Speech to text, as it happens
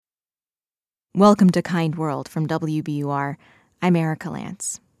Welcome to Kind World from WBUR. I'm Erica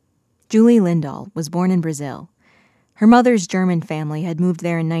Lance. Julie Lindahl was born in Brazil. Her mother's German family had moved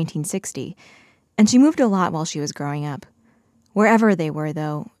there in 1960, and she moved a lot while she was growing up. Wherever they were,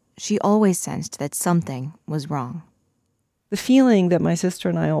 though, she always sensed that something was wrong. The feeling that my sister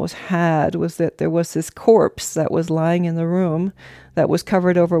and I always had was that there was this corpse that was lying in the room that was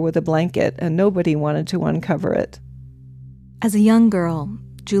covered over with a blanket, and nobody wanted to uncover it. As a young girl,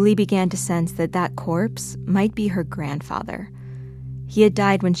 Julie began to sense that that corpse might be her grandfather. He had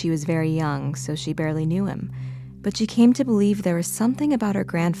died when she was very young, so she barely knew him. But she came to believe there was something about her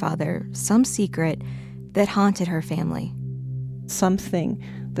grandfather, some secret, that haunted her family. Something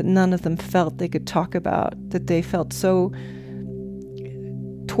that none of them felt they could talk about, that they felt so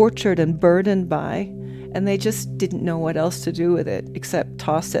tortured and burdened by, and they just didn't know what else to do with it except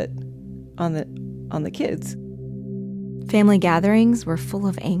toss it on the kids. Family gatherings were full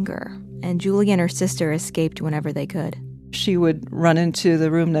of anger, and Julie and her sister escaped whenever they could. She would run into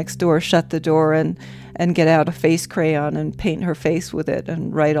the room next door, shut the door, and get out a face crayon and paint her face with it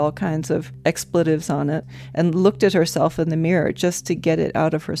and write all kinds of expletives on it, and looked at herself in the mirror just to get it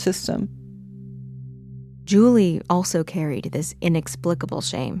out of her system. Julie also carried this inexplicable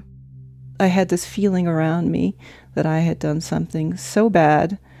shame. I had this feeling around me that I had done something so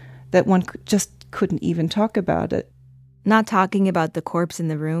bad that one just couldn't even talk about it. Not talking about the corpse in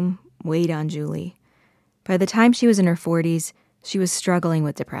the room weighed on Julie. By the time she was in her 40s, she was struggling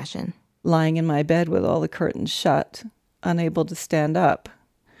with depression. Lying in my bed with all the curtains shut, unable to stand up.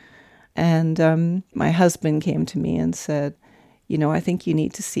 And my husband came to me and said, I think you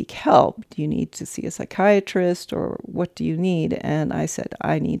need to seek help. Do you need to see a psychiatrist, or what do you need? And I said,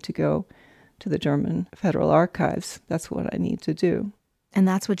 I need to go to the German Federal Archives. That's what I need to do. And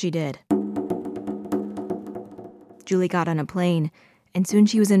that's what she did. Julie got on a plane, and soon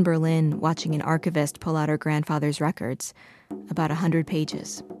she was in Berlin watching an archivist pull out her grandfather's records, about 100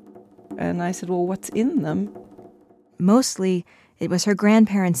 pages. And I said, well, what's in them? Mostly, it was her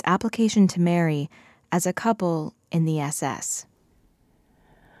grandparents' application to marry as a couple in the SS.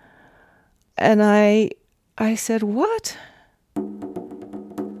 And I said, what?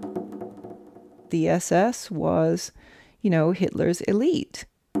 The SS was, Hitler's elite.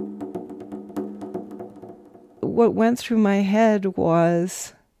 What went through my head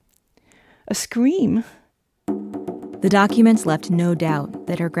was a scream. The documents left no doubt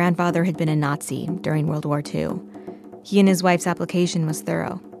that her grandfather had been a Nazi during World War II. He and his wife's application was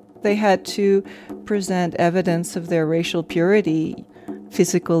thorough. They had to present evidence of their racial purity,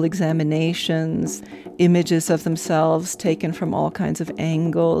 physical examinations, images of themselves taken from all kinds of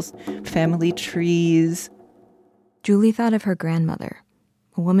angles, family trees. Julie thought of her grandmother,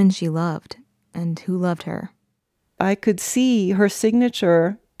 a woman she loved, and who loved her. I could see her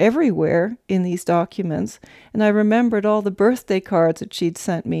signature everywhere in these documents, and I remembered all the birthday cards that she'd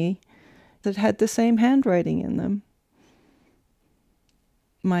sent me that had the same handwriting in them.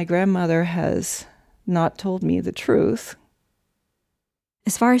 My grandmother has not told me the truth.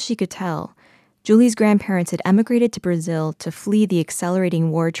 As far as she could tell, Julie's grandparents had emigrated to Brazil to flee the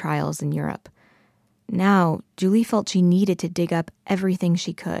accelerating war trials in Europe. Now, Julie felt she needed to dig up everything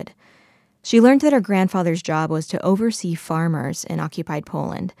she could. She learned that her grandfather's job was to oversee farmers in occupied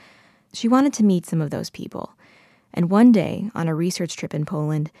Poland. She wanted to meet some of those people. And one day, on a research trip in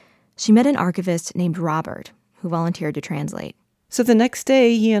Poland, she met an archivist named Robert, who volunteered to translate. So the next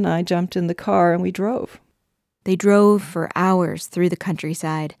day, he and I jumped in the car and we drove. They drove for hours through the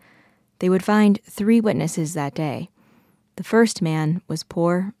countryside. They would find 3 witnesses that day. The first man was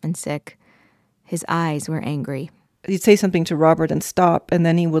poor and sick. His eyes were angry. You'd say something to Robert and stop, and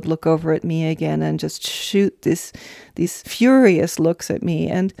then he would look over at me again and just shoot these furious looks at me.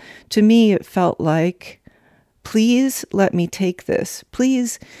 And to me, it felt like, please let me take this.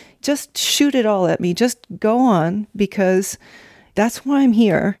 Please just shoot it all at me. Just go on, because that's why I'm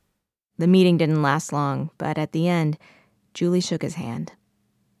here. The meeting didn't last long, but at the end, Julie shook his hand.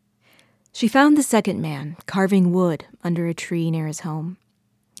 She found the second man carving wood under a tree near his home.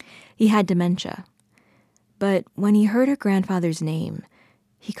 He had dementia. But when he heard her grandfather's name,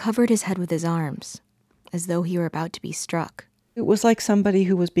 he covered his head with his arms, as though he were about to be struck. It was like somebody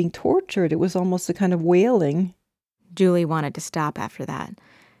who was being tortured. It was almost a kind of wailing. Julie wanted to stop after that,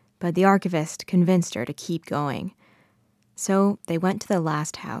 but the archivist convinced her to keep going. So they went to the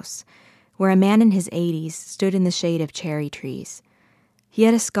last house, where a man in his 80s stood in the shade of cherry trees. He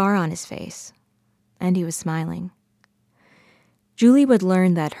had a scar on his face, and he was smiling. Julie would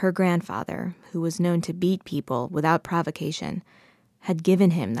learn that her grandfather, who was known to beat people without provocation, had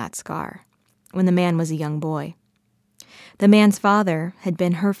given him that scar when the man was a young boy. The man's father had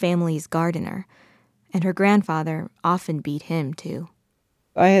been her family's gardener, and her grandfather often beat him, too.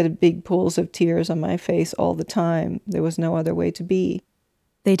 I had big pools of tears on my face all the time. There was no other way to be.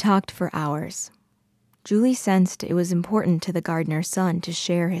 They talked for hours. Julie sensed it was important to the gardener's son to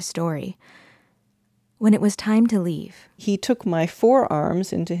share his story. When it was time to leave, he took my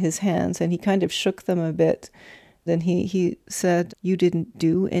forearms into his hands and he kind of shook them a bit. Then he said, "You didn't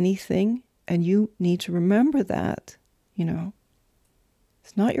do anything, and you need to remember that,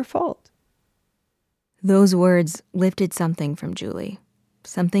 It's not your fault." Those words lifted something from Julie,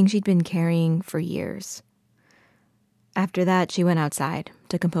 something she'd been carrying for years. After that, she went outside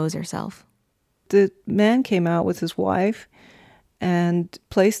to compose herself. The man came out with his wife and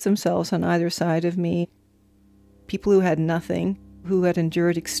placed themselves on either side of me. People who had nothing, who had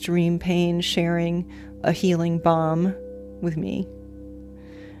endured extreme pain, sharing a healing balm with me,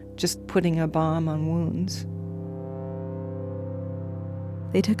 just putting a balm on wounds.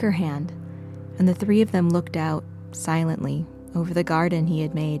 They took her hand, and the three of them looked out silently over the garden he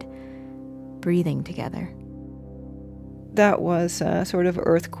had made, breathing together. That was a sort of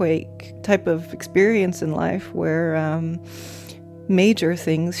earthquake type of experience in life where major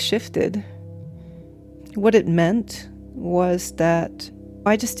things shifted. What it meant was that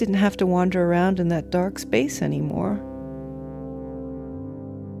I just didn't have to wander around in that dark space anymore.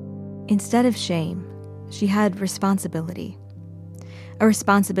 Instead of shame, she had responsibility. A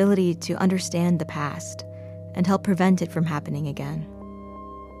responsibility to understand the past and help prevent it from happening again.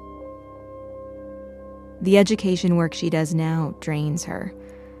 The education work she does now drains her.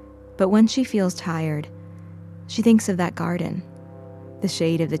 But when she feels tired, she thinks of that garden, the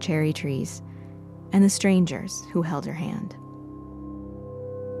shade of the cherry trees, and the strangers who held her hand.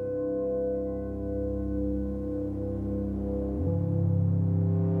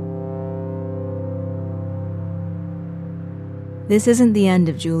 This isn't the end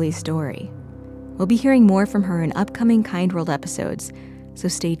of Julie's story. We'll be hearing more from her in upcoming Kind World episodes, so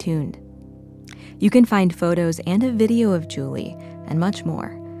stay tuned. You can find photos and a video of Julie and much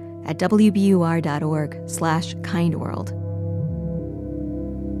more at wbur.org/kindworld.